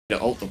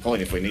ult the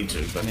point if we need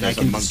to, but I mean, there's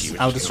a monkey.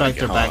 I'll distract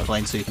their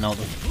backline so you can ult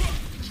them.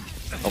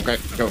 Okay,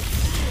 go.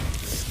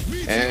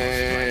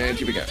 And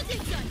here we go.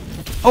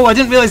 Oh, I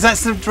didn't realise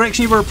that's the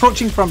direction you were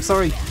approaching from,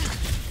 sorry.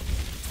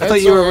 I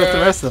thought you were with the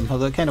rest of them,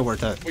 although it kind of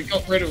worked out. We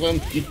got rid of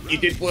them. You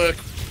did work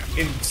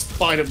in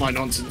spite of my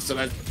nonsense, so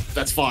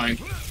that's fine.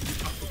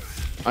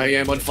 I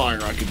am on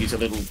fire, I could use a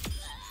little...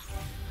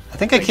 I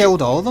think I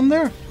killed all of them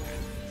there.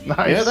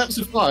 Nice. Yeah, that was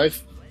a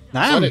 5.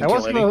 Damn. So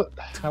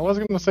I was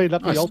gonna say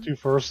let me ult you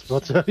first,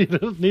 but you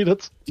didn't need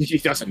it. He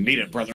doesn't need it, brother.